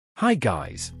Hi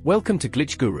guys, welcome to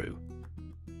Glitch Guru.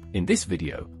 In this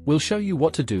video, we'll show you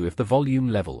what to do if the volume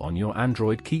level on your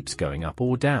Android keeps going up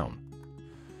or down.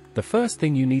 The first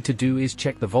thing you need to do is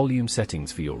check the volume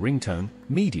settings for your ringtone,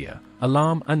 media,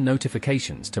 alarm and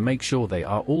notifications to make sure they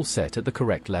are all set at the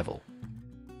correct level.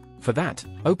 For that,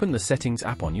 open the Settings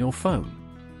app on your phone.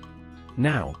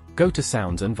 Now, go to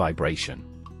Sounds and Vibration.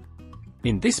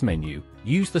 In this menu,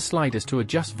 use the sliders to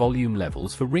adjust volume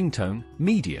levels for ringtone,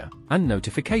 media, and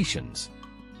notifications.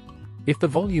 If the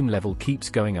volume level keeps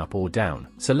going up or down,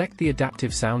 select the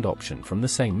Adaptive Sound option from the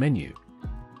same menu.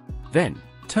 Then,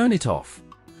 turn it off.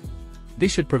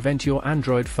 This should prevent your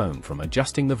Android phone from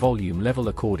adjusting the volume level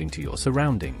according to your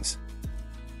surroundings.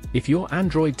 If your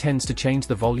Android tends to change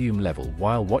the volume level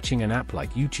while watching an app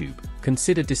like YouTube,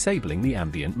 consider disabling the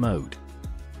ambient mode.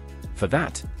 For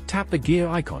that, tap the gear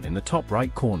icon in the top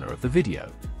right corner of the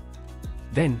video.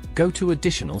 Then, go to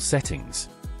Additional Settings.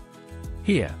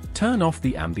 Here, turn off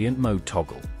the ambient mode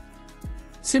toggle.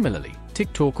 Similarly,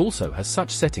 TikTok also has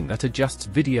such setting that adjusts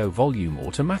video volume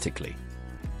automatically.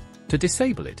 To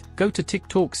disable it, go to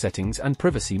TikTok Settings and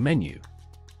Privacy menu.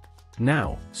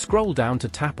 Now, scroll down to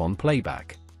tap on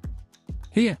Playback.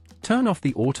 Here, turn off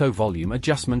the Auto Volume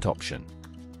Adjustment option.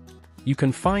 You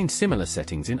can find similar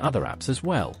settings in other apps as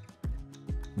well.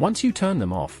 Once you turn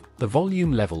them off, the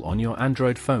volume level on your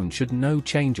Android phone should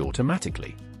change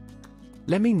automatically.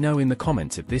 Let me know in the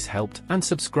comments if this helped and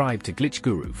subscribe to Glitch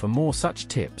Guru for more such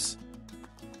tips.